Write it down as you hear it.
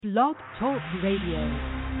Blog Talk Radio.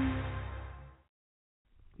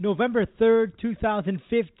 November 3rd,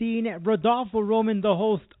 2015, Rodolfo Roman, the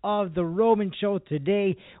host of The Roman Show.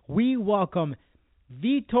 Today, we welcome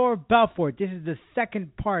Vitro Belfort. This is the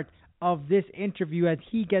second part of this interview as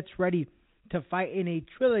he gets ready to fight in a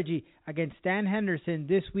trilogy against Stan Henderson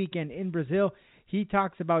this weekend in Brazil. He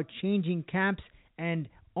talks about changing camps and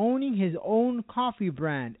owning his own coffee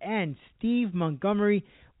brand. And Steve Montgomery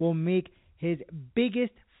will make his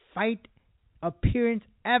biggest fight appearance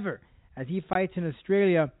ever as he fights in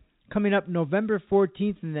Australia coming up November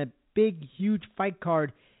 14th in that big, huge fight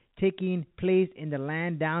card taking place in the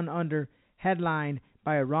Land Down Under, headlined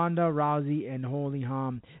by Ronda Rousey and Holly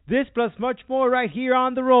Holm. This plus much more right here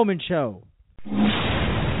on The Roman Show.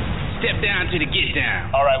 Step down to the get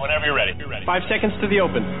down. All right, whenever you're ready. 5 seconds to the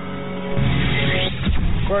open.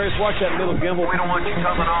 Aquarius, watch that middle gimbal. We don't want you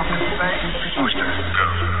coming off in space. Booster, go.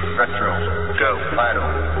 Retro, go. Vital,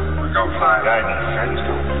 go. Fly. Guidance,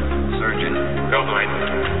 go. Surgeon, go. Flight.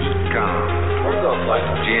 Com, we're go. Flight.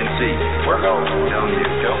 GNC, we're go. Telling you,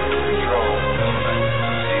 go. Control,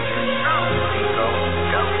 procedure, go. Go,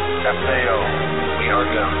 go. FAO, we are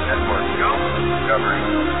go. Network, go. Discovery,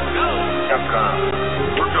 go.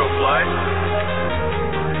 Capcom, we're go. Flight.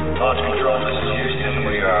 Launch control, this is Houston.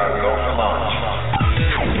 We are go for launch.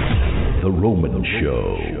 The Roman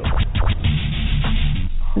Show.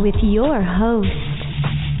 With your host,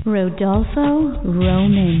 Rodolfo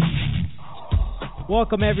Roman.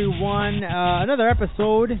 Welcome, everyone. Another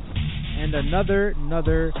episode and another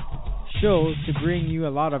show to bring you a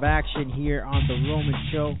lot of action here on The Roman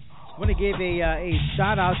Show. I want to give a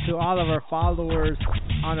shout out to all of our followers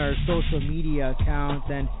on our social media accounts,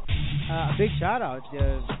 and a big shout out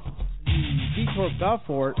to Vitro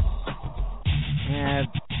Belfort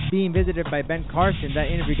being visited by Ben Carson. That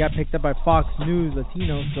interview got picked up by Fox News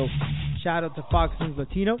Latino, so shout out to Fox News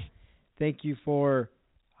Latino. Thank you for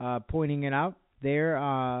pointing it out there.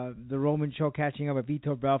 The Roman Show catching up with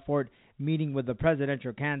Vitro Belfort, meeting with the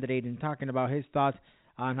presidential candidate and talking about his thoughts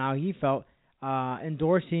on how he felt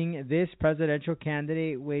endorsing this presidential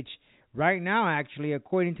candidate, which right now, actually,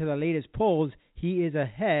 according to the latest polls, he is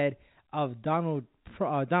ahead of Donald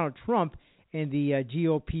Trump in the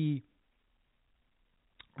GOP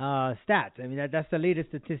stats. I mean, that's the latest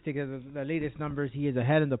statistic, the latest numbers. He is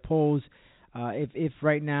ahead in the polls. If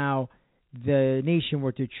right now the nation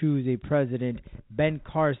were to choose a president, Ben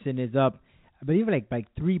Carson is up, I believe, like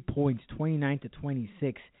 3 points, 29 to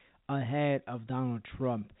 26, ahead of Donald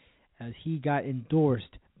Trump, as he got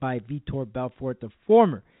endorsed by Vitro Belfort, the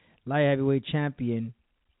former light heavyweight champion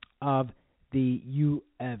of the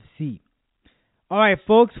UFC. All right,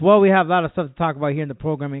 folks. Well, we have a lot of stuff to talk about here in the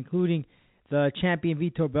program, including the champion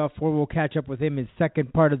Vitro Belfort. We'll catch up with him in the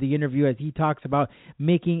second part of the interview as he talks about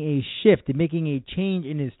making a shift and making a change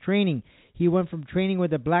in his training. He went from training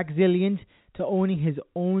with the Black Zillions to owning his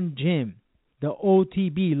own gym, the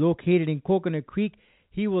OTB, located in Coconut Creek.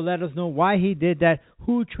 He will let us know why he did that,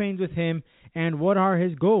 who trains with him, and what are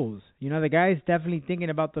his goals. You know, the guy's definitely thinking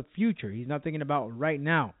about the future. He's not thinking about right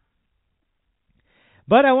now.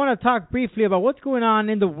 But I want to talk briefly about what's going on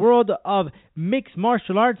in the world of mixed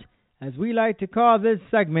martial arts, as we like to call this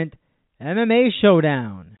segment, MMA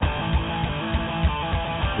Showdown.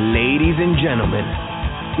 Ladies and gentlemen,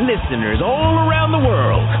 listeners all around the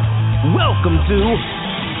world, welcome to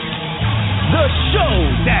The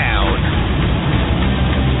Showdown.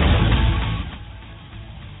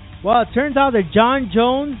 Well, it turns out that John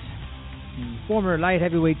Jones, the former light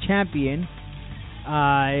heavyweight champion, he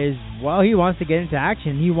wants to get into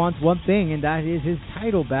action. He wants one thing, and that is his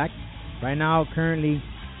title back. Right now, currently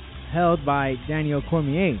held by Daniel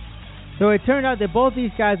Cormier. So it turned out that both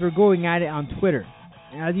these guys were going at it on Twitter.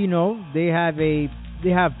 As you know, they have beef.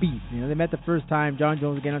 You know, they met the first time. John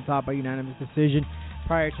Jones again on top by unanimous decision.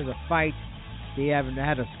 Prior to the fight, they haven't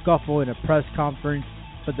had a scuffle in a press conference,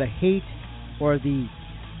 but the hate or the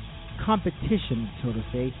competition, so to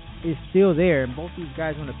say, is still there, and both these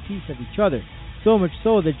guys want a piece of each other. So much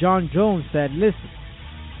so that John Jones said, "Listen,"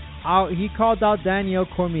 he called out Daniel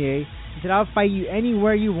Cormier. He said, "I'll fight you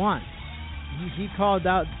anywhere you want." He called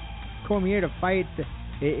out Cormier to fight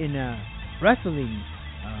in a wrestling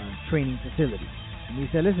training facility. And he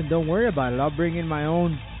said, "Listen, don't worry about it. I'll bring in my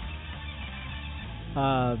own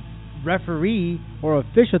referee or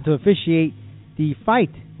official to officiate the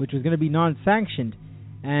fight, which was going to be non-sanctioned."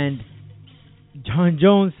 And John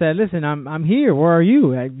Jones said, "Listen, I'm here. Where are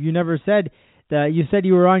you? You never said that. You said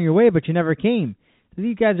you were on your way, but you never came." So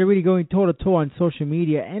these guys are really going toe-to-toe on social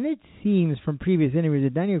media, and it seems from previous interviews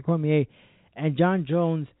that Daniel Cormier and John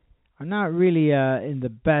Jones are not really in the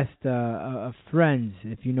best of friends,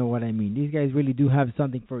 if you know what I mean. These guys really do have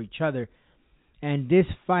something for each other. And this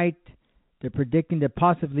fight, they're predicting that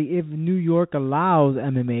possibly if New York allows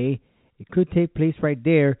MMA, it could take place right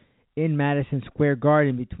there in Madison Square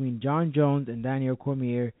Garden between John Jones and Daniel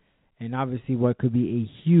Cormier, and obviously what could be a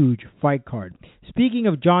huge fight card. Speaking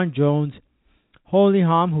of John Jones, Holly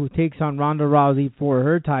Holm, who takes on Ronda Rousey for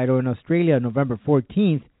her title in Australia November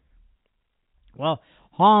 14th, well,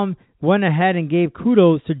 Holm went ahead and gave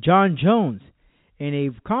kudos to John Jones in a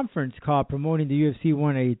conference call promoting the UFC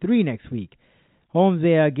 183 next week. Holmes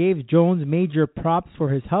gave Jones major props for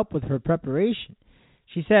his help with her preparation.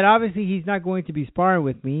 She said, obviously, he's not going to be sparring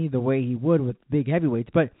with me the way he would with big heavyweights,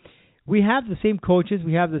 but we have the same coaches,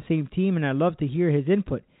 we have the same team, and I love to hear his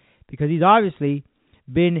input because he's obviously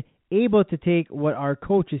been able to take what our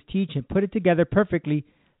coaches teach and put it together perfectly,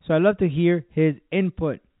 so I love to hear his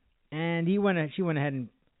input. And she went ahead and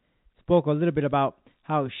spoke a little bit about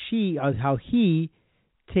how he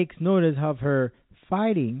takes notice of her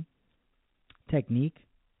fighting technique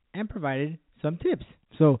and provided some tips.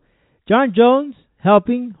 So John Jones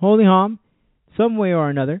helping Holly Holm some way or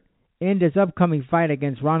another in this upcoming fight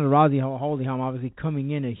against Ronda Rousey. Holly Holm obviously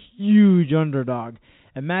coming in a huge underdog.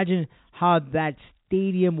 Imagine how that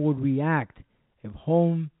stadium would react if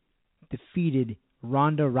Holm defeated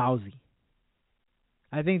Ronda Rousey.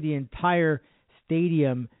 I think the entire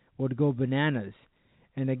stadium would go bananas.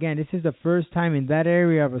 And again, this is the first time in that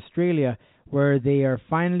area of Australia where they are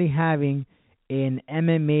finally having an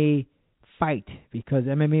MMA fight, because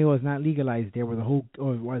MMA was not legalized there,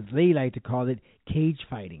 or as they like to call it, cage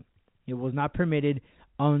fighting. It was not permitted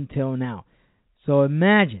until now. So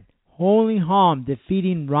imagine Holly Holm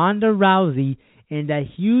defeating Ronda Rousey in that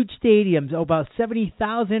huge stadium. So about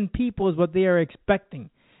 70,000 people is what they are expecting.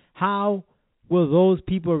 How will those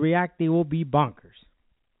people react? They will be bonkers.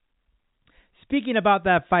 Speaking about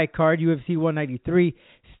that fight card, UFC 193,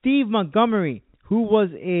 Steve Montgomery, who was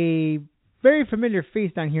a very familiar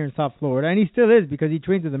face down here in South Florida, and he still is because he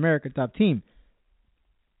trains with America's Top Team.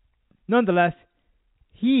 Nonetheless,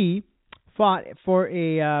 he fought for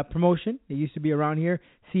a promotion that used to be around here,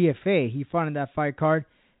 CFA. He fought in that fight card.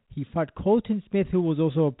 He fought Colton Smith, who was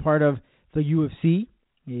also a part of the UFC,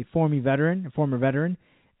 a former veteran,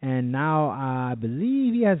 and now I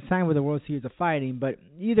believe he has signed with the World Series of Fighting. But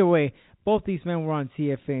either way, both these men were on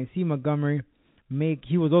CFA, and Steve Montgomery,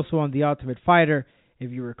 he was also on The Ultimate Fighter. If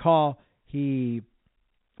you recall, he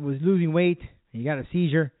was losing weight, he got a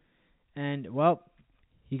seizure, and, well,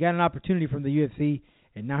 he got an opportunity from the UFC,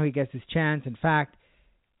 and now he gets his chance. In fact,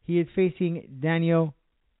 he is facing Daniel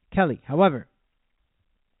Kelly. However,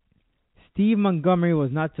 Steve Montgomery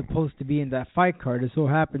was not supposed to be in that fight card. It so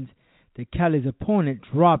happens that Kelly's opponent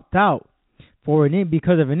dropped out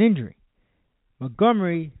because of an injury.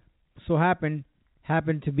 Montgomery so happened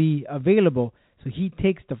to be available, so he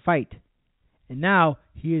takes the fight. And now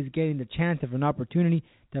he is getting the chance of an opportunity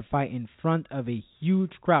to fight in front of a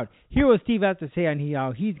huge crowd. Here what Steve has to say on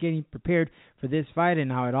how he's getting prepared for this fight and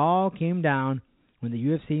how it all came down when the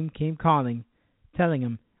UFC came calling, telling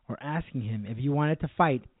him or asking him if he wanted to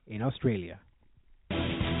fight in Australia.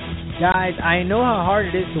 Guys, I know how hard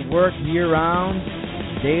it is to work year-round,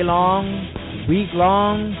 day-long,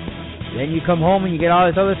 week-long. Then you come home and you get all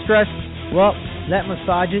this other stress. Well, let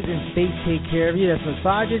Massages in Space take care of you. That's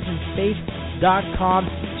MassagesInSpace.com.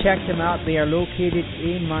 Check them out. They are located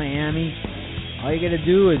in Miami. All you got to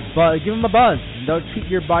do is give them a buzz. And they'll treat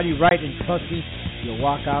your body right, and trust me, you'll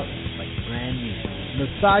walk out like brand new.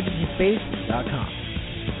 MassagesInSpace.com.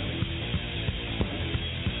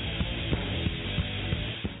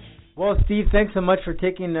 Well, Steve, thanks so much for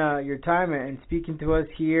taking your time and speaking to us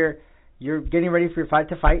here. You're getting ready for your fight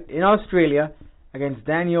in Australia against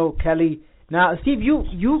Daniel Kelly. Now, Steve, you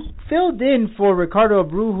filled in for Ricardo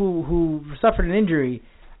Abreu, who suffered an injury,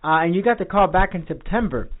 and you got the call back in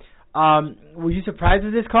September. Were you surprised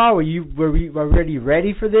with this call? Were you already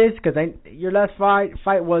ready for this? Because your last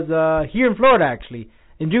fight was here in Florida, actually,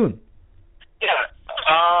 in June. Yeah.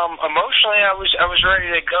 Emotionally, I was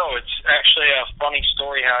ready to go. It's actually a funny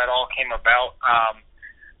story how it all came about.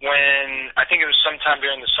 When I think it was sometime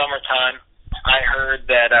during the summertime, I heard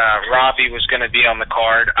that Robbie was going to be on the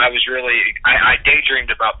card. I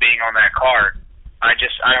daydreamed about being on that card. I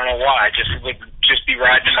don't know why. I would be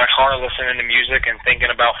riding in my car listening to music and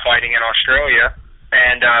thinking about fighting in Australia.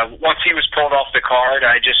 And once he was pulled off the card,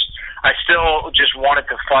 I still just wanted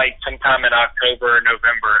to fight sometime in October or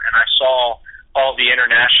November, and I saw all the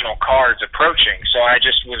international cards approaching. So I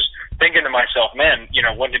just was thinking to myself, man,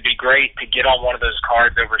 wouldn't it be great to get on one of those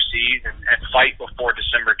cards overseas and fight before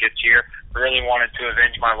December gets here? I really wanted to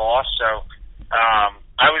avenge my loss, so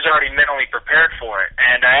I was already mentally prepared for it.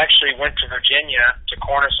 And I actually went to Virginia to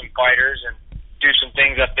corner some fighters and do some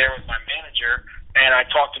things up there with my manager. And I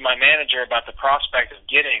talked to my manager about the prospect of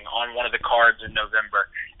getting on one of the cards in November.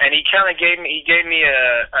 And he kind of gave me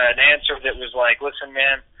an answer that was like, listen,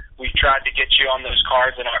 man, we've tried to get you on those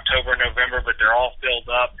cards in October, November, but they're all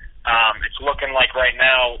filled up. It's looking like right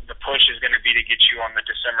now the push is going to be to get you on the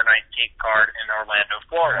December 19th card in Orlando,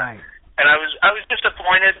 Florida. Right. And I was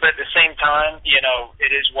disappointed, but at the same time,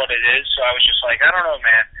 it is what it is. So I was just like, I don't know,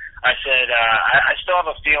 man. I said, I still have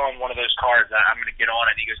a feeling one of those cards I'm going to get on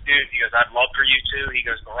it. He goes, dude, I'd love for you to. He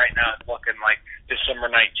goes, but right now it's looking like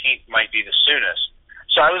December 19th might be the soonest.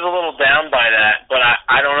 So I was a little down by that, but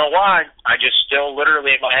I don't know why. I just still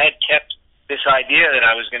literally in my head kept this idea that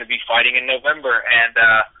I was going to be fighting in November. And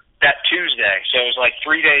that Tuesday, so it was like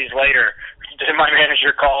 3 days later, my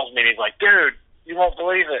manager calls me and he's like, dude, you won't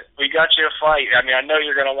believe it. We got you a fight. I mean, I know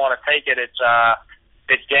you're going to want to take it.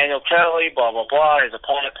 It's Daniel Kelly, blah, blah, blah. His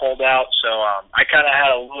opponent pulled out. So I kind of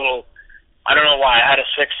had a little, I don't know why, I had a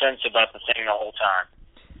sixth sense about the thing the whole time.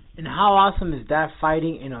 And how awesome is that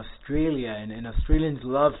fighting in Australia? And Australians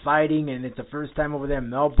love fighting, and it's the first time over there in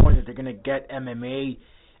Melbourne that they're going to get MMA.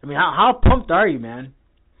 I mean, how pumped are you, man?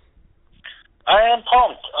 I am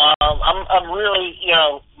pumped. I'm really,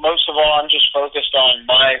 most of all, I'm just focused on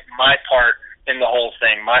my part in the whole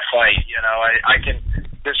thing, my fight. I can.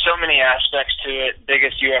 There's so many aspects to it.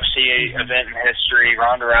 Biggest UFC event in history,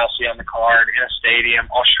 Ronda Rousey on the card in a stadium,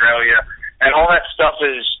 Australia, and all that stuff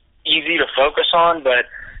is easy to focus on. But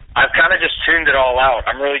I've kind of just tuned it all out.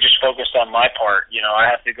 I'm really just focused on my part. I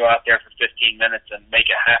have to go out there for 15 minutes and make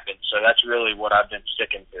it happen. So that's really what I've been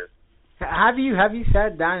sticking to. Have you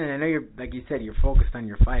sat down, and I know you're, like you said, you're focused on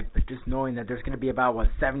your fight, but just knowing that there's going to be about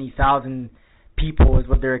 70,000 people is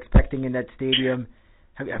what they're expecting in that stadium.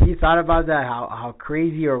 Have you thought about that? How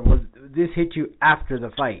crazy, or was this hit you after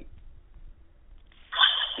the fight?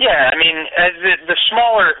 Yeah, I mean, the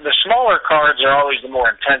smaller cards are always the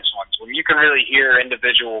more intense ones. When you can really hear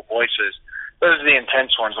individual voices, those are the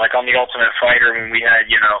intense ones. Like on the Ultimate Fighter, when we had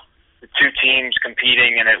the two teams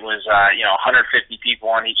competing, and it was 150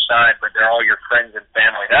 people on each side, but they're all your friends and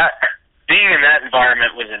family. That being in that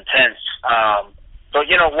environment was intense. But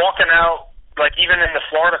walking out, like even in the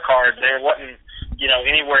Florida card, there wasn't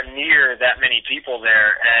anywhere near that many people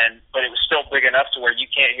there, but it was still big enough to where you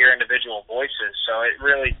can't hear individual voices. So it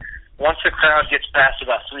really, once the crowd gets past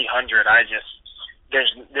about 300, there's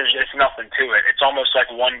just nothing to it. It's almost like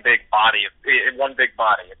one big body.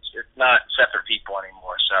 It's not separate people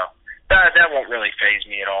anymore. So that won't really faze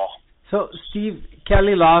me at all. So Steve,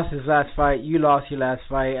 Kelly lost his last fight. You lost your last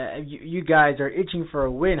fight. You guys are itching for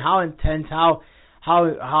a win. How intense? How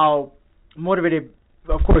motivated?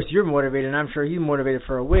 Of course, you're motivated, and I'm sure he's motivated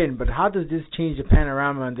for a win, but how does this change the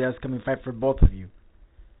panorama on the upcoming fight for both of you?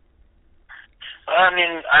 I mean,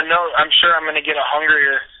 I'm sure I'm going to get a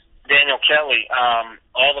hungrier Daniel Kelly.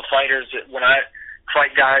 All the fighters, when I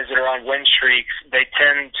fight guys that are on win streaks, they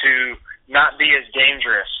tend to not be as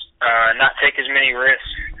dangerous, not take as many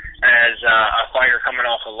risks as a fighter coming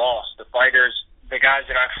off a loss. The guys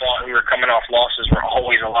that I fought who were coming off losses were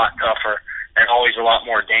always a lot tougher and always a lot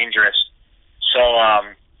more dangerous. So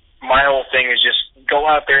my whole thing is just go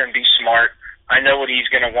out there and be smart. I know what he's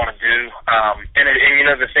going to want to do. And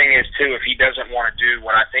the thing is, too, if he doesn't want to do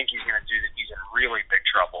what I think he's going to do, then he's in really big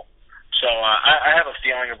trouble. So I have a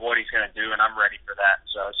feeling of what he's going to do, and I'm ready for that.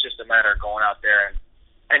 So it's just a matter of going out there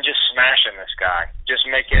and just smashing this guy. Just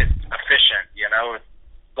make it efficient,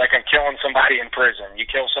 Like I'm killing somebody in prison. You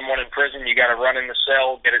kill someone in prison, you got to run in the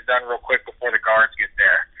cell, get it done real quick before the guards get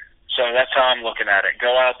there. So that's how I'm looking at it.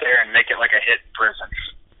 Go out there and make it like a hit in prison.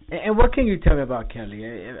 And what can you tell me about Kelly,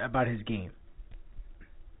 about his game?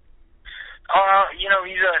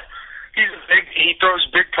 He throws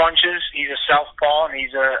big punches. He's a southpaw, and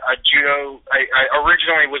he's a judo. I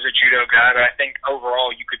originally was a judo guy, but I think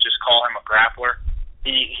overall you could just call him a grappler.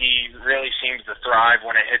 He really seems to thrive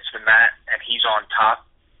when it hits the mat, and he's on top.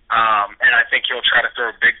 And I think he'll try to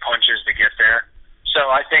throw big punches to get there. So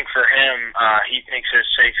I think for him, he thinks his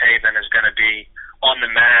safe haven is going to be on the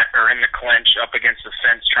mat or in the clinch up against the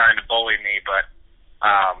fence trying to bully me, but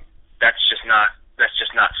that's just not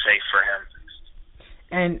safe for him.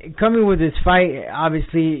 And coming with this fight,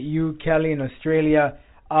 obviously you, Kelly, in Australia,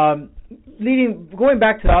 going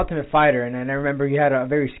back to the Ultimate Fighter, and I remember you had a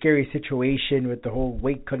very scary situation with the whole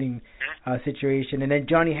weight cutting situation, and then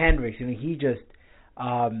Johnny Hendricks, he just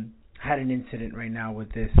had an incident right now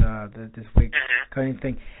with this weight cutting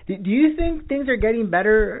thing. Do you think things are getting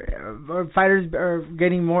better, or fighters are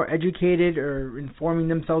getting more educated or informing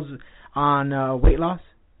themselves on weight loss?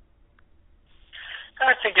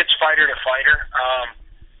 I think it's fighter to fighter.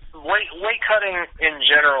 weight cutting in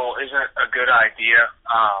general isn't a good idea.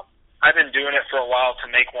 I've been doing it for a while to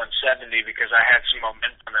make 170 because I had some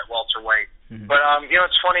momentum at welterweight. Mm-hmm. But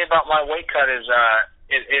what's funny about my weight cut is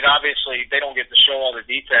it obviously they don't get to show all the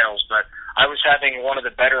details, but I was having one of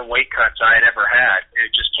the better weight cuts I had ever had. It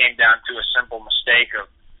just came down to a simple mistake of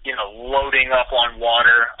loading up on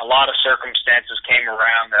water. A lot of circumstances came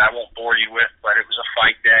around that I won't bore you with, but it was a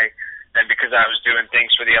fight day, and because I was doing things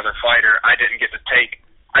for the other fighter, I didn't get to take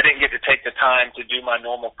the time to do my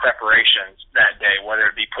normal preparations that day, whether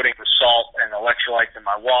it be putting the salt and electrolytes in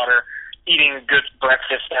my water, eating a good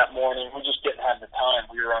breakfast that morning. We just didn't have the time.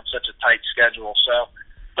 We were on such a tight schedule. So,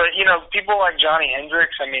 but people like Johnny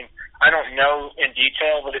Hendricks, I mean, I don't know in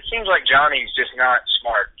detail, but it seems like Johnny's just not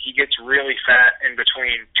smart. He gets really fat in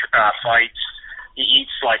between fights. He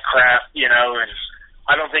eats like crap, and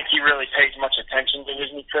I don't think he really pays much attention to his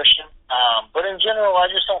nutrition. But in general, I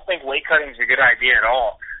just don't think weight cutting is a good idea at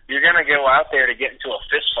all. You're going to go out there to get into a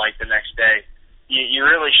fist fight the next day. You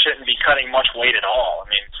really shouldn't be cutting much weight at all. I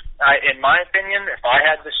mean, in my opinion, if I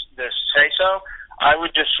had this say so, I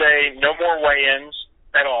would just say no more weigh-ins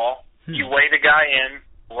at all. You weigh the guy in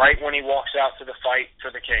right when he walks out to the fight for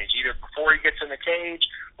the cage, either before he gets in the cage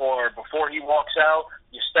or before he walks out.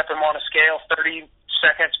 You step him on a scale 30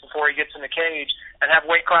 seconds before he gets in the cage and have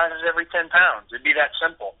weight classes every 10 pounds. It'd be that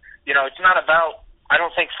simple. It's not about, I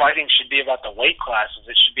don't think fighting should be about the weight classes.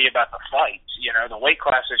 It should be about the fights. The weight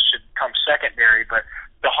classes should come secondary, but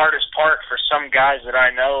the hardest part for some guys that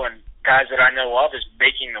I know and guys that I know of is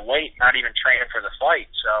making the weight, not even training for the fight.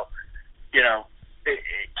 So,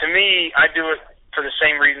 to me, I do it for the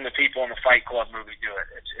same reason the people in the Fight Club movie do it.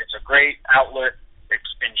 It's a great outlet.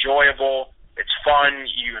 It's enjoyable. It's fun.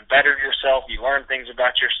 You better yourself. You learn things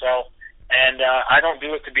about yourself. And I don't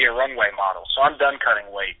do it to be a runway model. So I'm done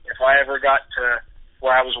cutting weight. If I ever got to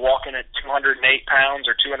where I was walking at 208 pounds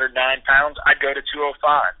or 209 pounds, I'd go to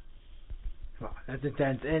 205. Wow, that's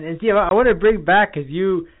intense. And Steve, I want to bring back, because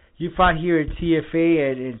you fought here at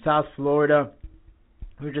TFA in South Florida.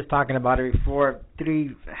 We were just talking about it before,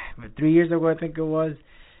 3 years ago, I think it was.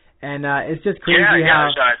 And it's just crazy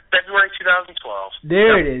how... Yeah, February 2012.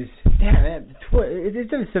 There it is. Yeah, man. It's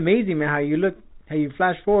just amazing, man, how you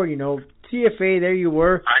flash forward, TFA, there you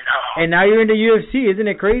were. I know. And now you're in the UFC. Isn't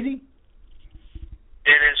it crazy?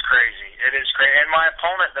 It is crazy. It is crazy. And my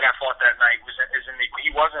opponent that I fought that night was in the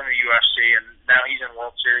UFC, and now he's in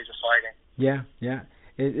World Series of Fighting. Yeah.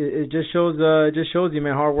 It just shows you,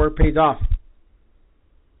 man, hard work pays off.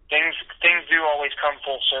 Things do always come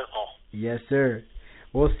full circle. Yes, sir.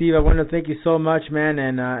 Well, Steve, I want to thank you so much, man.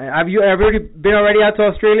 And have you ever been already out to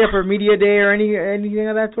Australia for Media Day or anything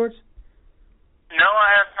of that sort? No, I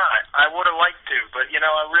have not. I would have liked to, but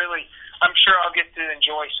I'm sure I'll get to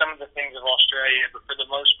enjoy some of the things of Australia. But for the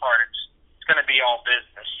most part, it's going to be all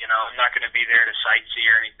business. I'm not going to be there to sightsee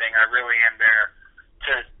or anything. I really am there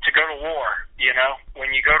to go to war.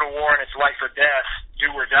 When you go to war and it's life or death,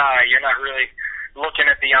 do or die, you're not really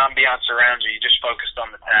looking at the ambiance around you. You're just focused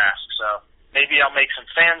on the task. So maybe I'll make some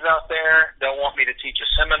fans out there. They'll want me to teach a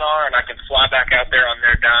seminar, and I can fly back out there on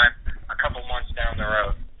their dime a couple months down the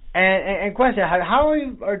road. And question, how are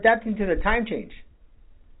you adapting to the time change?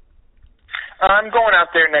 I'm going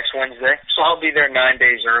out there next Wednesday, so I'll be there 9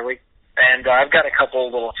 days early. And I've got a couple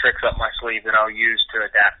of little tricks up my sleeve that I'll use to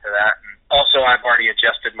adapt to that. And also, I've already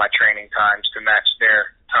adjusted my training times to match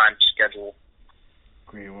their time schedule.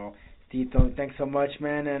 Great. Well, Steve, thanks so much,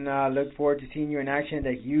 man, and look forward to seeing you in action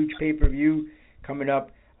at that huge pay-per-view coming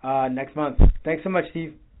up next month. Thanks so much,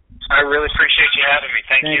 Steve. I really appreciate you having me.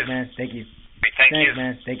 Thanks, you. Man. Thank you. Thanks, you.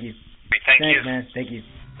 Man. Thank you. Thanks, you. Man. Thank you.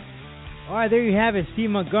 All right, there you have it.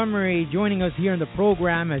 Steve Montgomery joining us here in the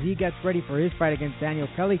program as he gets ready for his fight against Daniel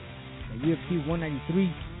Kelly at UFC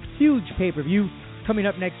 193. Huge pay-per-view coming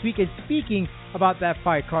up next week. And speaking about that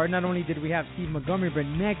fight card, not only did we have Steve Montgomery, but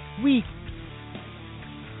next week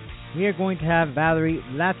we are going to have Valerie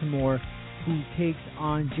Latimore, who takes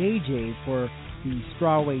on JJ for the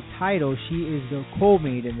strawweight title. She is the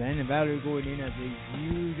co-main event, and Valerie going in as a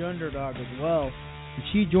huge underdog as well. And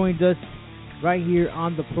she joins us right here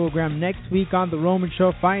on the program next week on The Roman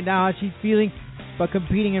Show. Find out how she's feeling about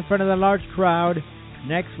competing in front of the large crowd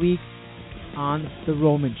next week on The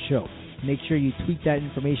Roman Show. Make sure you tweet that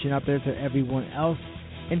information out there to everyone else.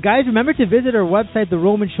 And guys, remember to visit our website,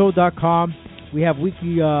 theromanshow.com. We have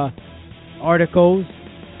weekly articles.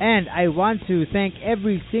 And I want to thank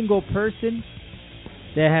every single person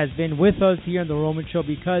that has been with us here on The Roman Show,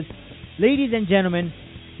 because, ladies and gentlemen,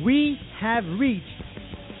 we have reached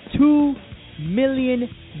 2 million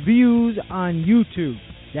views on YouTube.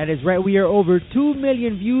 That is right. We are over 2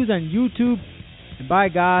 million views on YouTube. And by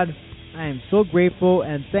God, I am so grateful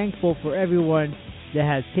and thankful for everyone that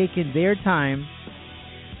has taken their time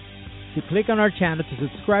to click on our channel, to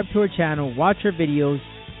subscribe to our channel, watch our videos,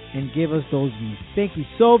 and give us those views. Thank you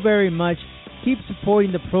so very much. Keep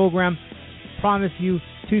supporting the program. Promise you,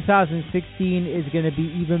 2016 is going to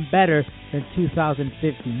be even better than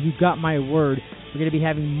 2015. You got my word. We're going to be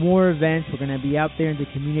having more events. We're going to be out there in the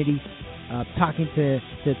community talking to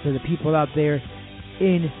the people out there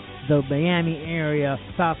in the Miami area,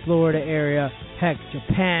 South Florida area, heck,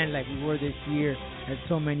 Japan like we were this year, and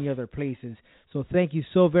so many other places. So thank you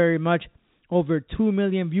so very much. Over 2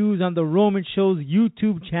 million views on the Roman Show's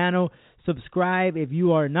YouTube channel. Subscribe if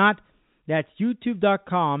you are not. That's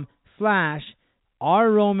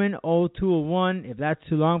youtube.com/rroman0201. If that's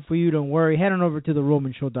too long for you, don't worry. Head on over to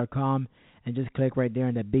theromanshow.com and just click right there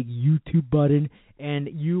on that big YouTube button, and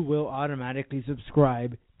you will automatically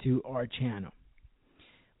subscribe to our channel.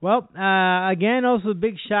 Well, again, also a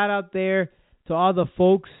big shout out there to all the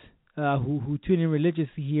folks who tune in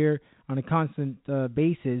religiously here on a constant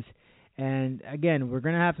basis. And again, we're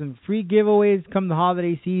going to have some free giveaways come the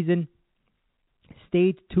holiday season.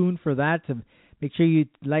 Stay tuned for that. So make sure you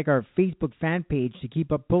like our Facebook fan page to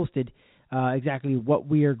keep up posted exactly what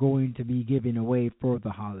we are going to be giving away for the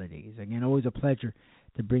holidays. Again, always a pleasure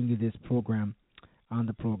to bring you this program on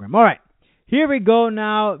the program. All right, here we go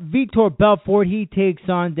now. Vitro Belfort, he takes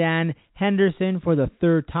on Dan Henderson for the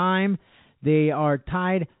third time. They are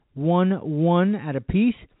tied 1-1 at a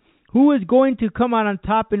piece. Who is going to come out on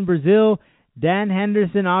top in Brazil? Dan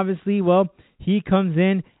Henderson, obviously, well, he comes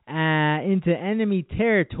in into enemy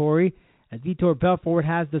territory as Vitro Belfort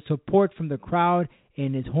has the support from the crowd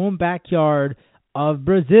in his home backyard of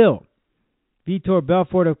Brazil. Vitro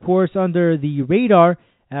Belfort, of course, under the radar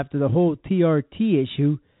after the whole TRT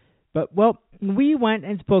issue. But, well, we went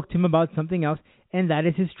and spoke to him about something else, and that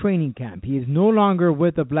is his training camp. He is no longer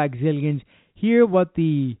with the Black Zillions. Hear what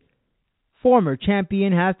the former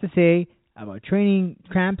champion has to say about training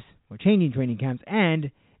camps, or changing training camps,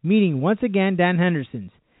 and meeting once again Dan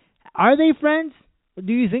Henderson's. Are they friends?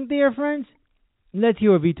 Do you think they are friends? Let's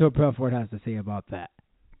hear what Vitro Belfort has to say about that.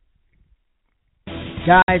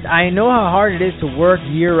 Guys, I know how hard it is to work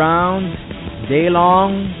year-round,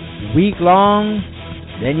 day-long, week-long.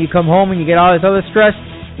 Then you come home and you get all this other stress.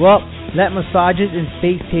 Well, let Massages in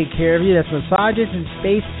Space take care of you. That's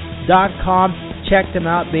massagesinspace.com. Check them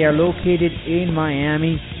out. They are located in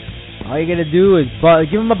Miami. All you got to do is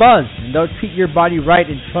give them a buzz, and they'll treat your body right,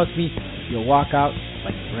 and trust me, you'll walk out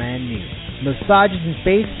like brand new.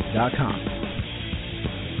 Massagesinspace.com.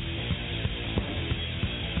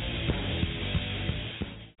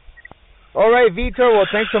 All right, Vitor. Well,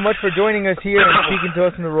 thanks so much for joining us here and speaking to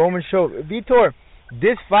us on the Roman Show. Vitor,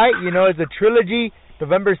 this fight, is a trilogy,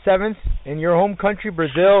 November 7th, in your home country,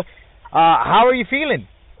 Brazil. How are you feeling?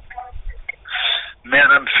 Man,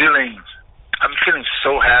 I'm feeling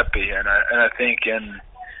so happy, and I think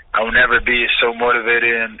I will never be so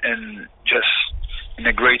motivated and just in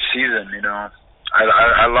a great season.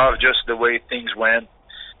 I love just the way things went.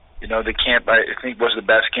 The camp I think was the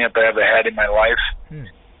best camp I ever had in my life,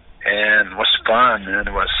 and it was fun, and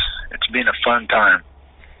it's been a fun time.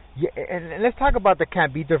 Yeah, and let's talk about the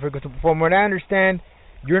camp, Vitor. Because from what I understand,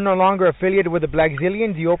 you're no longer affiliated with the Black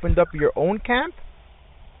Zillions. You opened up your own camp.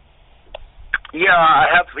 Yeah, I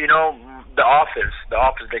have, the office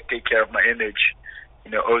that take care of my image,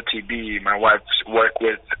 OTB. My wife's work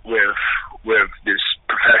with this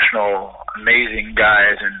professional, amazing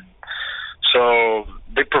guys, and so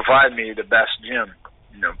they provide me the best gym,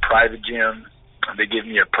 private gym. They give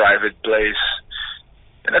me a private place,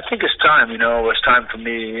 and I think it's time, it was time for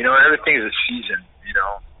me, everything is a season,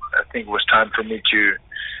 I think it was time for me to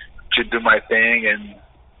do my thing, and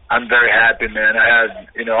I'm very happy, man. I had,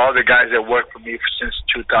 all the guys that worked for me since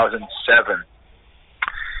 2007.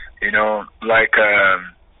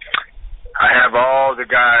 I have all the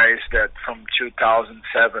guys that from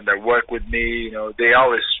 2007 that work with me. They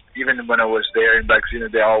always, even when I was there in Black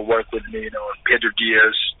Zillions, they all work with me. Pedro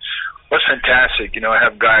Diaz was fantastic. I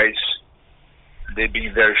have guys, they've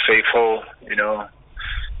been very faithful.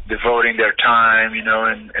 Devoting their time.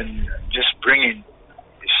 And just bringing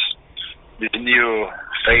this new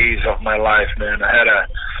phase of my life, man. I had a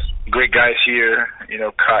great guys here,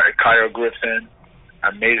 Kyle Griffin,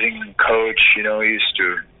 amazing coach, he used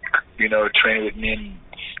to, train with me in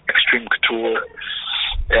Extreme Couture.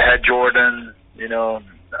 I had Jordan,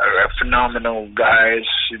 phenomenal guys,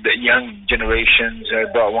 the young generations. I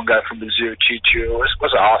brought one guy from Brazil, Chicho. It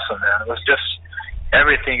was awesome, man. It was just,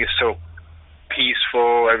 everything is so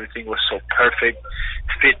peaceful, everything was so perfect,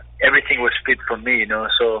 everything was fit for me,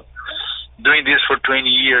 so doing this for 20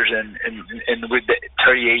 years and with the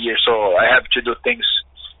 38 years old, I have to do things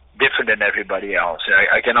different than everybody else.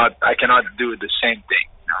 I cannot do the same thing.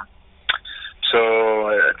 So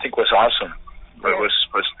I think it was awesome. It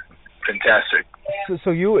was fantastic.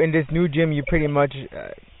 So you in this new gym, you pretty much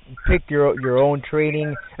pick your own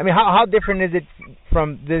training. I mean, how different is it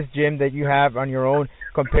from this gym that you have on your own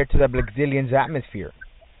compared to the Blackzilians atmosphere?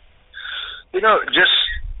 Just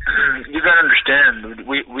you gotta understand,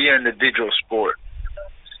 we are an individual sport.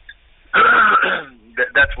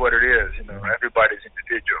 That's what it is. Everybody's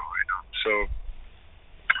individual. So,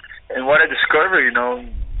 and what I discovered,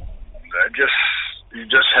 you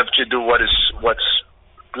just have to do what's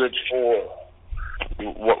good for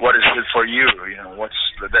what is good for you.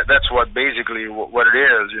 That's what basically what it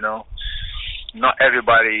is. Not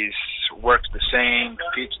everybody's works the same,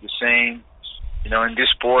 feeds the same. In this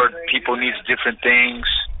sport, people need different things,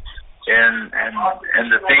 and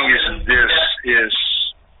the thing is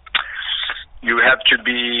you have to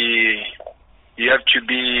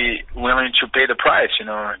be willing to pay the price. In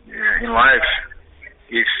life,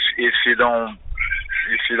 if you don't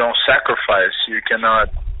sacrifice, you cannot.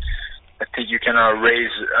 I think you cannot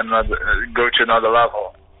go to another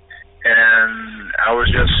level. And I was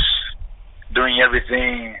just doing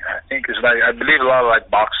everything. I think it's like, I believe a lot of like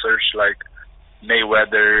boxers, like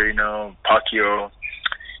Mayweather, Pacquiao.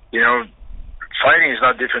 Fighting is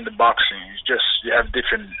not different than boxing. It's just you have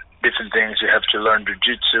different things. You have to learn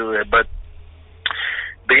jiu-jitsu, but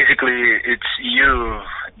basically it's you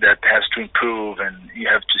that has to improve, and you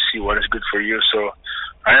have to see what is good for you. So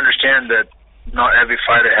I understand that not every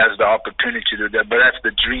fighter has the opportunity to do that, but that's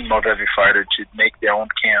the dream of every fighter, to make their own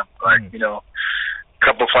camp. Like, a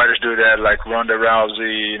couple fighters do that, like Ronda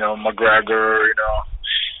Rousey, McGregor,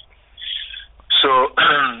 So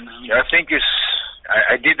I think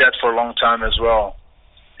I did that for a long time as well.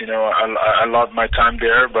 I loved my time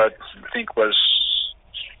there, but I think it was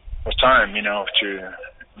time,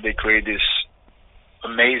 they create this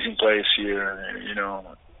amazing place here.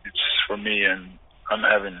 It's for me, and I'm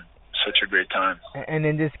having such a great time. And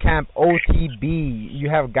in this camp, OTB, you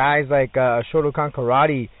have guys like Shotokan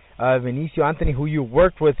Karate, Vinicio Anthony, who you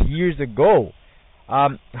worked with years ago.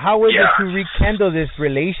 How was it to rekindle this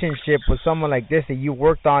relationship with someone like this that you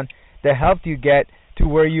worked on that helped you get to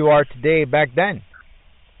where you are today back then?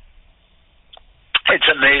 It's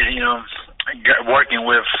amazing, working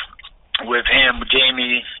with him,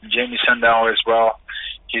 Jamie Sandal as well.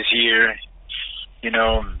 He's here,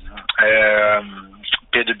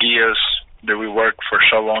 Pedro Diaz, that we worked for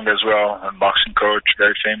so long as well, a boxing coach,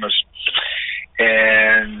 very famous.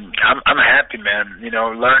 And I'm happy, man,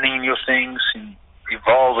 learning new things and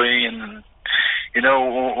evolving. And,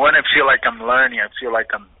 when I feel like I'm learning, I feel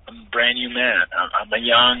like I'm a brand new man. I'm a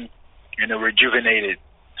young, rejuvenated.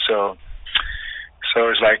 So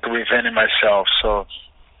it's like reinventing myself. So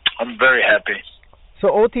I'm very happy. So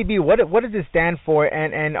OTB, what does it stand for?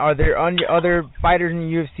 And are there other fighters in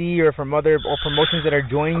the UFC or from other promotions that are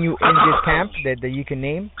joining you in this camp that you can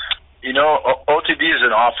name? OTB is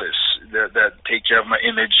an office that take care of my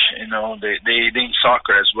image. They in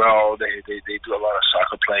soccer as well. They do a lot of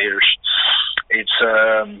soccer players. It's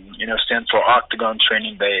stands for Octagon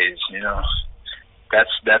Training Base.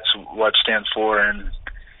 That's what it stands for, and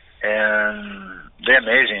they're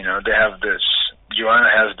amazing. They have this. Joanna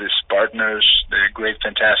has these partners. They're great,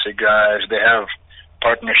 fantastic guys. They have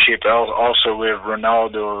partnership also with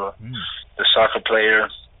Ronaldo, the soccer player.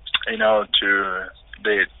 They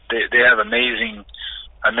have amazing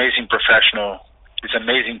professional. It's an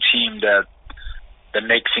amazing team that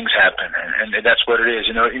make things happen, and that's what it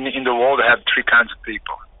is. In the world, I have three kinds of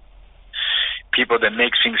people: people that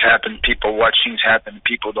make things happen, people watch things happen,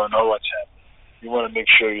 people don't know what's happening. You want to make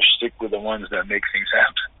sure you stick with the ones that make things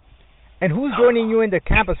happen. And who's joining you in the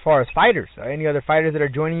camp as far as fighters? Are any other fighters that are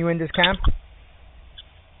joining you in this camp?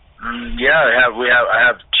 I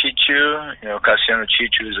have Chichu. Cassiano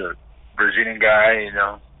Chichu is a Brazilian guy.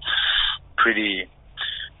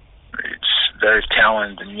 It's very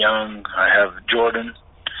talented and young. I have Jordan.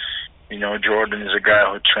 Jordan is a guy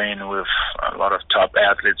who trained with a lot of top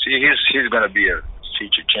athletes. He's going to be a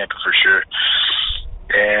future champion for sure.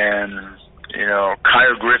 And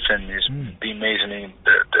Kyle Griffin is the amazing,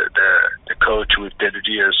 the coach with Pedro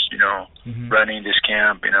Diaz, running this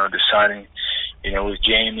camp, deciding, with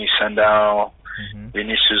Jamie Sandal,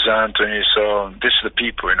 Vinicius Anthony. So this is the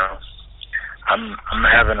people, I'm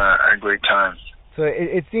having a great time. So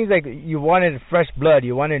it seems like you wanted fresh blood.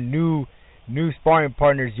 You wanted new sparring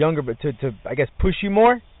partners, younger, but to I guess push you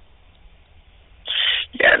more.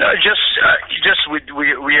 Yeah, no, just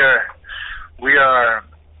we are.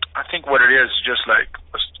 I think what it is, just like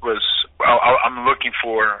was I'm looking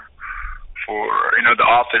for the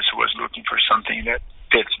office was looking for something that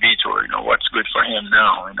fits Vitro. What's good for him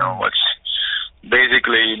now. What's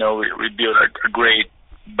basically we build a great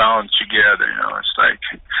bond together. It's like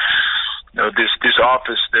this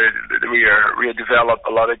office that we develop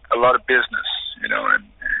a lot of business.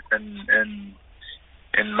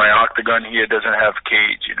 And my octagon here doesn't have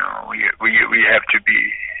cage. We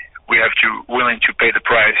have to willing to pay the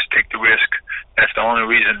price, take the risk. That's the only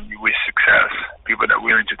reason we success. People that are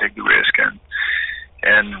willing to take the risk, and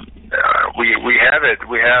we have it.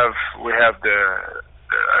 We have the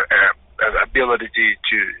ability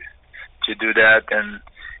to do that, and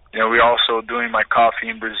we're also doing my coffee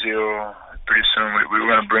in Brazil. Pretty soon we're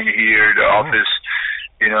going to bring it here. The office,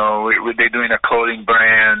 they're doing a clothing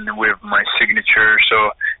brand with my signature.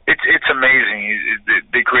 So it's amazing.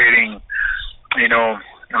 They're creating,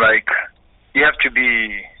 like you have to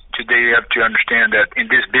be. Today you have to understand that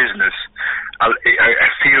in this business, I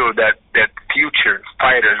feel that future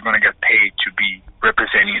fighter is going to get paid to be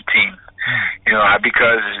representing a team.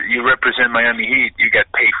 Because you represent Miami Heat, you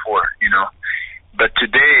get paid for it. But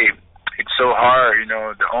today it's so hard.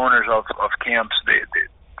 The owners of camps,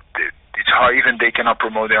 it's hard. Even they cannot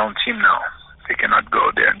promote their own team now. They cannot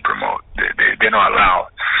go there and promote. They're not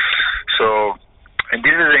allowed. So, and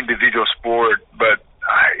this is an individual sport, but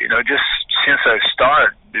just since I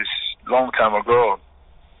started this long time ago,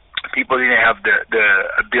 people didn't have the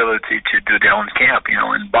ability to do their own camp.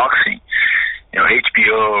 In boxing,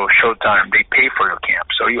 HBO, Showtime, they pay for your camp,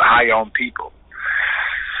 so you hire your own people.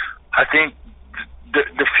 I think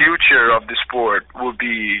the future of the sport will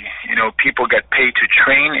be, people get paid to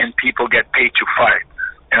train and people get paid to fight.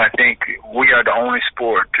 And I think we are the only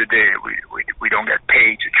sport today we don't get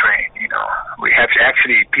paid to train. We have to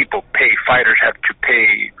actually, fighters have to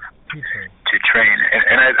pay to train,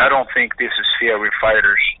 and I don't think this is fair with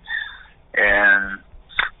fighters. And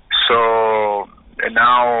so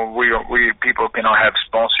now we people cannot have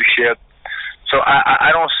sponsorship. So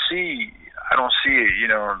I don't see.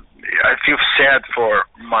 I feel sad for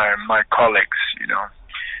my colleagues.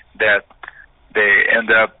 That they end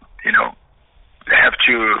up have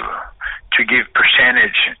to give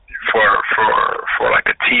percentage for like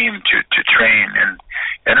a team to train, and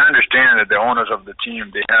I understand that the owners of the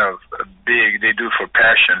team, they have they do for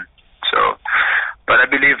passion. So, but I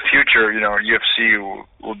believe future, UFC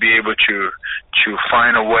will be able to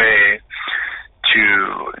find a way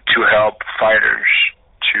to help fighters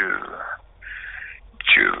to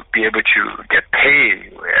be able to get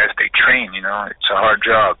paid as they train. It's a hard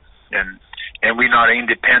job, and we're not an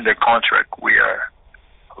independent contract. We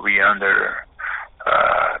under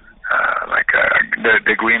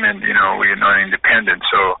the agreement. We are not independent.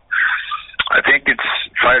 So I think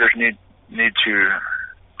fighters need to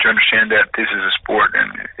understand that this is a sport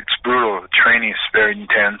and it's brutal. Training is very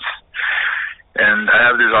intense, and I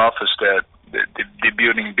have this office that they're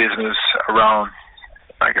building business around.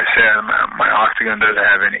 Like I said, my octagon doesn't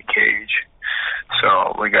have any cage,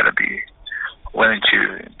 so we got to be willing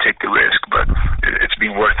to take the risk, but it's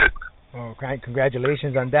been worth it. Oh,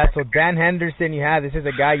 congratulations on that. So Dan Henderson, this is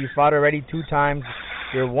a guy you fought already 2 times.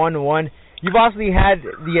 You're 1-1. You've obviously had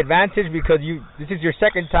the advantage because this is your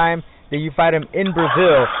second time that you fight him in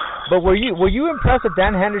Brazil. But were you impressed with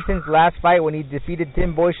Dan Henderson's last fight when he defeated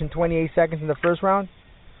Tim Boyce in 28 seconds in the first round?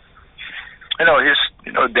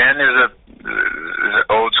 Dan is an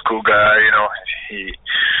old school guy. He's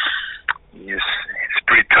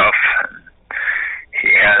pretty tough. And he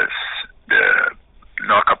has the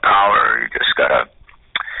knockout power. You just gotta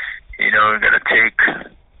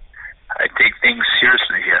I take things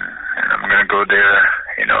seriously, and I'm gonna go there,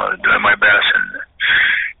 doing my best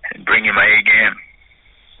and bringing my A game.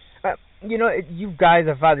 You guys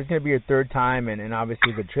have fought. It's gonna be your 3rd time, and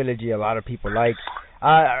obviously the trilogy a lot of people like.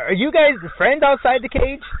 Are you guys friends outside the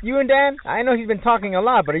cage, you and Dan? I know he's been talking a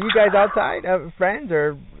lot, but are you guys outside friends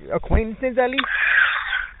or acquaintances at least?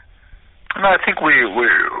 No, I think we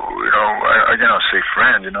I cannot say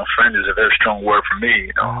friend. Friend is a very strong word for me.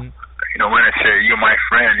 Mm-hmm. When I say you're my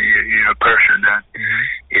friend, you're a person that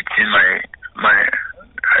it's in my.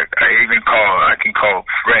 I can call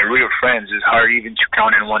real friends is hard even to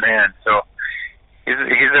count in one hand. So he's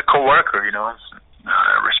a coworker. I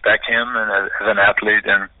respect him and as an athlete,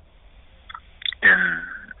 and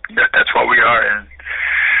that's what we are. And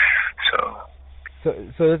so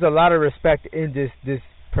there's a lot of respect in this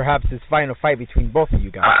perhaps this final fight between both of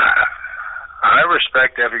you guys. I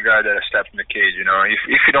respect every guy that has stepped in the cage.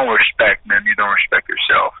 If you don't respect, then you don't respect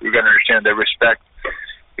yourself. You got to understand that respect.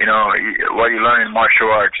 What you learn in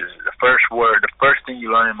martial arts is the first thing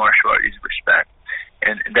you learn in martial arts is respect.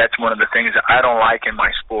 And that's one of the things that I don't like in my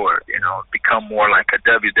sport, become more like a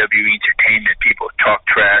WWE entertainment. People talk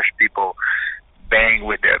trash, people bang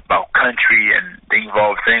with it about country and the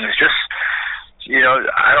involved things. Just,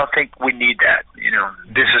 I don't think we need that.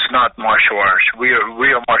 This is not martial arts.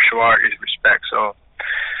 Real martial art is respect. So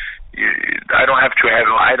I don't have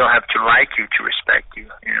to like you to respect you.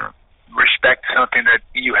 Respect something that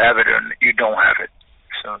you have it and you don't have it.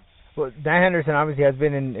 So. Well, Dan Henderson obviously has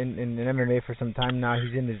been in MMA for some time now.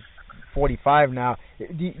 He's in his 45 now.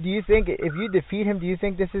 Do you think if you defeat him, do you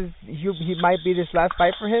think he might be this last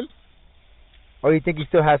fight for him? Or you think he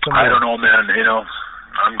still has some? I don't know, man.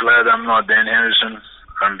 I'm glad I'm not Dan Henderson.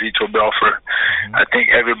 I'm Vitro Belfort. Mm-hmm. I think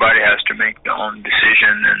everybody has to make their own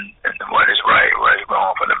decision and what is right, what is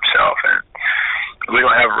wrong for themselves. And we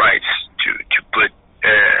don't have rights to put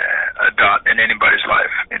a dot in anybody's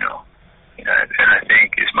life, And I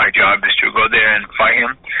think my job is to go there and fight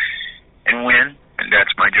him and win, and that's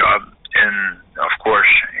my job. And of course,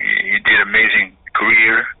 he did amazing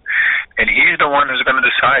career, and he's the one who's going to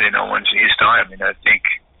decide, once his time. And I think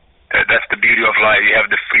that's the beauty of life. You have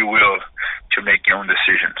the free will to make your own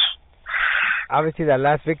decisions. Obviously, that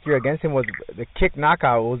last victory against him was the kick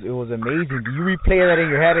knockout. It was amazing. Do you replay that in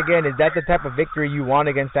your head again? Is that the type of victory you want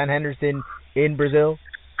against Dan Henderson in Brazil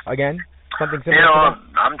again? Something similar.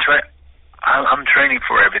 I'm training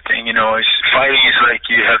for everything. Fighting is like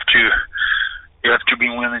you have to be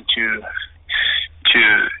willing to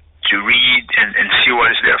read and see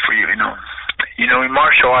what is there for you. In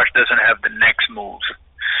martial arts doesn't have the next move.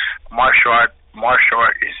 Martial art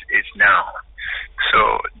is now. So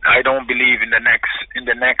I don't believe in the next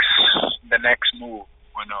move.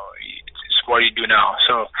 It's what you do now.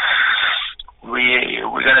 So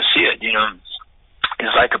we're gonna see it.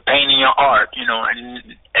 It's like a painting your art,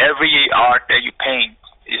 and every art that you paint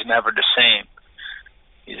is never the same.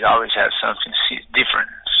 It always has something different.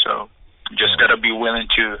 So you just got to be willing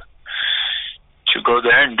to go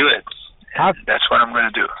there and do it. That's what I'm going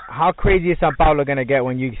to do. How crazy is Sao Paulo going to get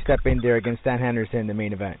when you step in there against Dan Henderson in the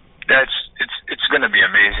main event? It's going to be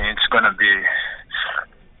amazing. It's going to be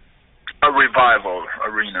a revival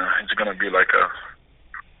arena. It's going to be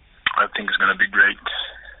I think it's going to be great.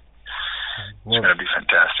 It's going to be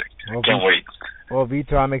fantastic. Can't wait. Well,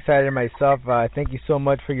 Vitro, I'm excited myself. Thank you so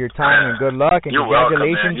much for your time and good luck. And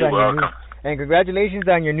congratulations congratulations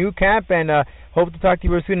on your new camp. And hope to talk to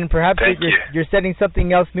you real soon. And perhaps you're setting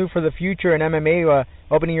something else new for the future in MMA,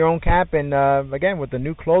 opening your own camp and again with the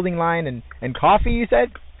new clothing line and coffee. You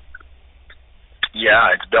said?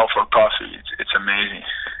 Yeah, it's Belfort coffee. It's amazing.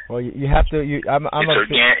 Well, you have to.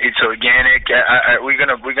 It's organic. We're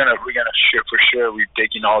gonna ship for sure. We're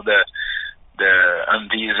taking all the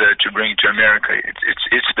Anvisa to bring to America.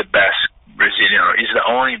 It's the best Brazilian. It's the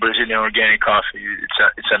only Brazilian organic coffee.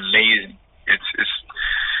 It's amazing. It's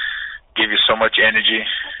give you so much energy.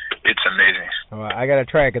 It's amazing. Oh, I gotta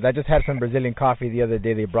try it because I just had some Brazilian coffee the other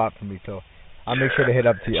day. They brought for me, so I'll make sure to hit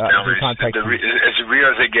up to contact you. As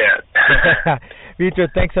real as they get. Vitro,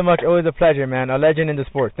 thanks so much. Always a pleasure, man. A legend in the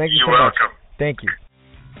sport. Thank you so much. You're welcome. Thank you.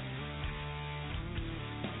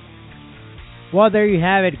 Well, there you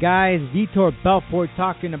have it, guys. Vitor Belfort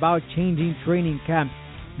talking about changing training camps.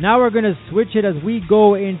 Now we're going to switch it as we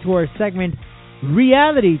go into our segment,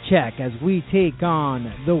 Reality Check, as we take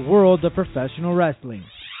on the world of professional wrestling.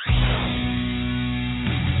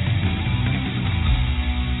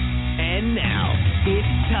 And now, it's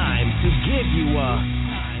time to give you a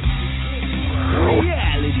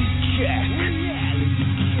Reality Check.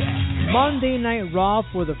 Monday Night Raw,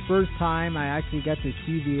 for the first time, I actually got to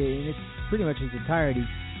see it's pretty much its entirety,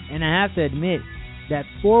 and I have to admit that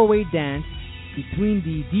four-way dance between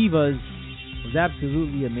the divas was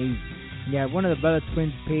absolutely amazing. You have one of the Bella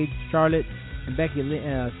Twins, Paige, Charlotte,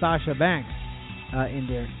 and Sasha Banks in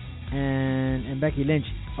there, and Becky Lynch.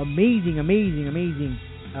 Amazing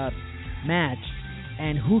match.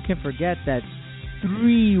 And who can forget that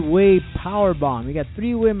three-way powerbomb? We got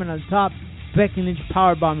three women on top, Becky Lynch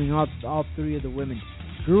powerbombing all three of the women.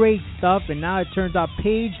 Great stuff. And now it turns out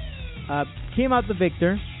Paige came out the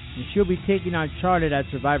victor, and she'll be taking on Charlotte at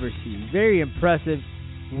Survivor Series. Very impressive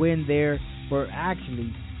win there, or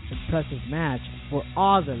actually impressive match for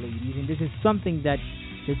all the ladies. And this is something that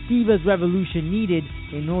the Divas Revolution needed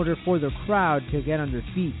in order for the crowd to get on their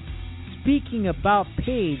feet. Speaking about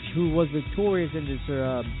Paige, who was victorious in this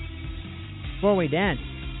four-way dance,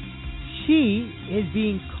 she is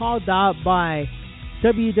being called out by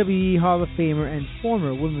WWE Hall of Famer and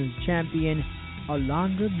former Women's Champion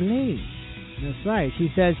Alundra Blaze. That's right. She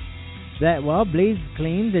says that, Blaze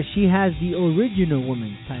claims that she has the original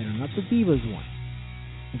women's title, not the Divas one.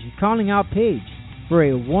 And she's calling out Paige for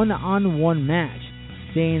a one-on-one match.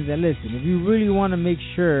 saying that, listen, if you really want to make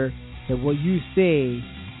sure that what you say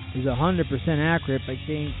is 100% accurate by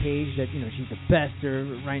saying Paige that, she's the best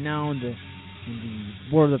right now in the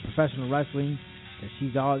world of professional wrestling, that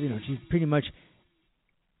she's all, she's pretty much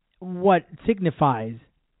what signifies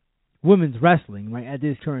women's wrestling, right, at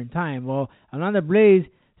this current time. Well, Alundra Blaze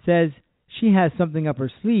says she has something up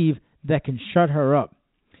her sleeve that can shut her up.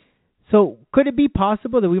 So, could it be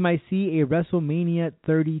possible that we might see a WrestleMania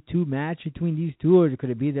 32 match between these two, or could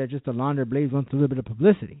it be that just Alundra Blaze wants a little bit of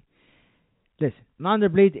publicity? Listen,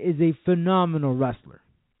 Alundra Blaze is a phenomenal wrestler.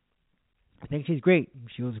 I think she's great.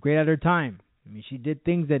 She was great at her time. I mean, she did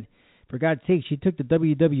things that, for God's sake, she took the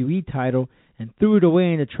WWE title and threw it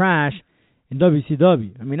away in the trash in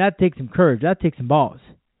WCW. I mean, that takes some courage. That takes some balls.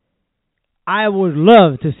 I would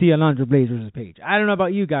love to see Alundra Blaze versus Paige. I don't know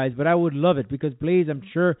about you guys, but I would love it because Blaze, I'm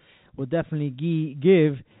sure, will definitely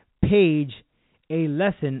give Paige a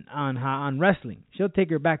lesson on wrestling. She'll take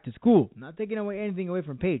her back to school. Not taking anything away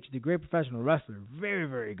from Paige. She's a great professional wrestler. Very,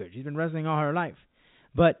 very good. She's been wrestling all her life.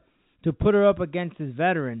 But to put her up against this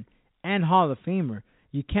veteran and Hall of Famer,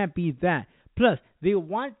 you can't beat that. Plus, they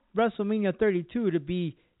want WrestleMania 32 to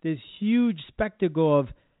be this huge spectacle of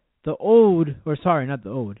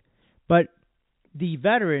but the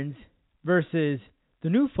veterans versus the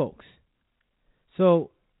new folks.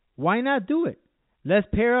 So, why not do it? Let's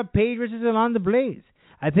pair up Paige versus Alundra Blaze.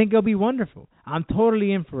 I think it'll be wonderful. I'm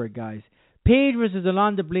totally in for it, guys. Paige versus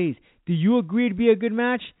Alundra Blaze. Do you agree it'd be a good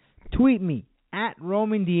match? Tweet me at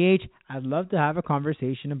RomanDH. I'd love to have a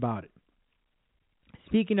conversation about it.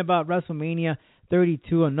 Speaking about WrestleMania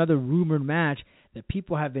 32, another rumored match that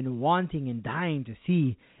people have been wanting and dying to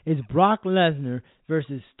see is Brock Lesnar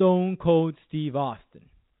versus Stone Cold Steve Austin.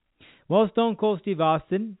 Well, Stone Cold Steve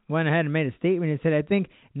Austin went ahead and made a statement and said, I think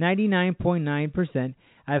 99.9%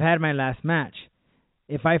 I've had my last match.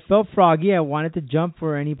 If I felt froggy, I wanted to jump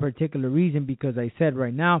for any particular reason because I said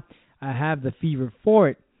right now I have the fever for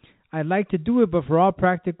it. I'd like to do it, but for all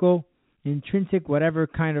practical, intrinsic, whatever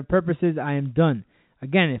kind of purposes, I am done.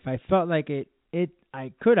 Again, if I felt like I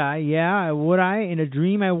would. In a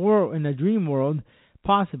dream world,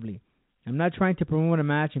 possibly. I'm not trying to promote a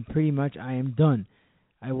match, and pretty much I am done.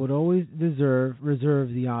 I would always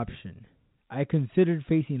reserve the option. I considered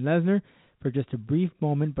facing Lesnar for just a brief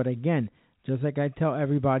moment, but again, just like I tell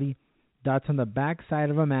everybody, that's on the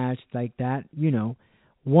backside of a match like that,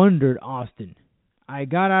 wondered Austin. I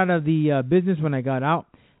got out of the business when I got out.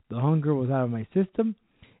 The hunger was out of my system.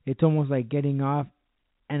 It's almost like getting off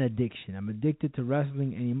an addiction. I'm addicted to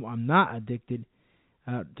wrestling anymore. I'm not addicted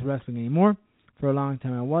to wrestling anymore. For a long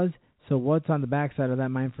time I was. So what's on the backside of that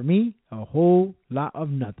mind for me? A whole lot of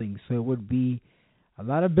nothing. So it would be a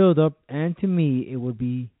lot of build-up, and to me it would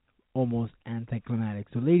be almost anticlimactic.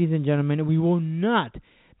 So ladies and gentlemen, we will not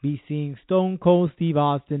be seeing Stone Cold Steve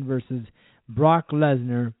Austin versus Brock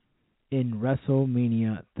Lesnar in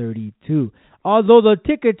WrestleMania 32. Although the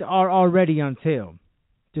tickets are already on sale.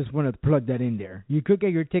 Just want to plug that in there. You could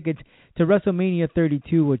get your tickets to WrestleMania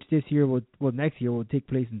 32, which next year will take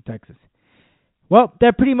place in Texas. Well,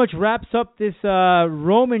 that pretty much wraps up this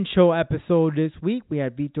Roman Show episode this week. We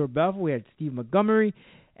had Vitro Belfort, we had Steve Montgomery,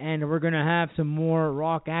 and we're going to have some more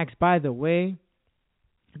rock acts. By the way,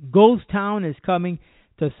 Ghost Town is coming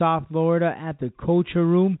to South Florida at the Culture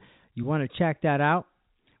Room. You want to check that out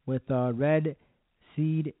with Red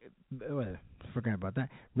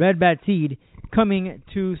Bat Seed coming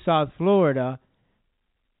to South Florida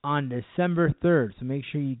on December 3rd. So make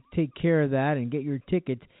sure you take care of that and get your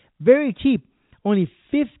tickets. Very cheap. Only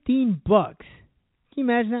 $15. Can you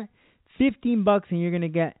imagine that? $15 and you're going to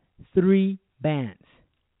get 3 bands.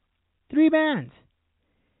 3 bands.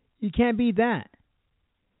 You can't beat that.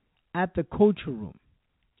 At the Culture Room.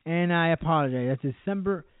 And I apologize. That's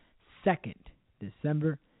December 2nd.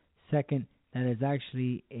 December 2nd. That is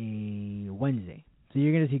actually a Wednesday. So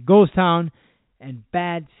you're going to see Ghost Town and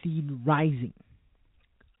Bad Seed Rising.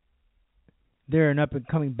 They're an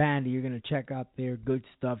up-and-coming band that you're going to check out their good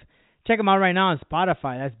stuff. Check them out right now on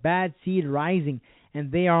Spotify. That's Bad Seed Rising.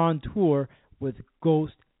 And they are on tour with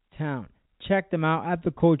Ghost Town. Check them out at the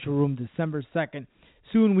Culture Room December 2nd.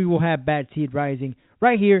 Soon we will have Bad Seed Rising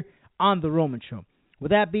right here on The Roman Show. With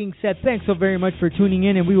that being said, thanks so very much for tuning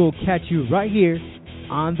in, and we will catch you right here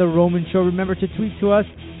on The Roman Show. Remember to tweet to us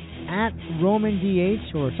at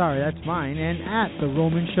RomanDH, that's mine, and at The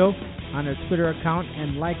Roman Show on our Twitter account,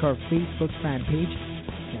 and like our Facebook fan page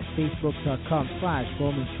at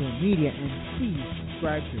facebook.com/Roman Show Media, and please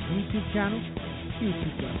subscribe to our YouTube channel,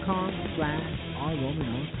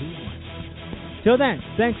 youtube.com/RRoman131. Till then,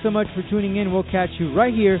 thanks so much for tuning in. We'll catch you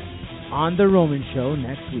right here on The Roman Show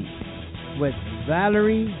next week with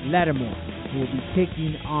Valerie Lattimore. will be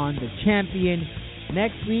taking on the champion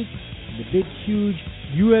next week. The big, huge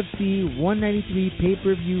UFC 193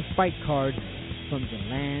 pay-per-view fight card from the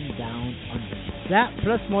land down under. That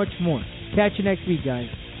plus much more. Catch you next week, guys.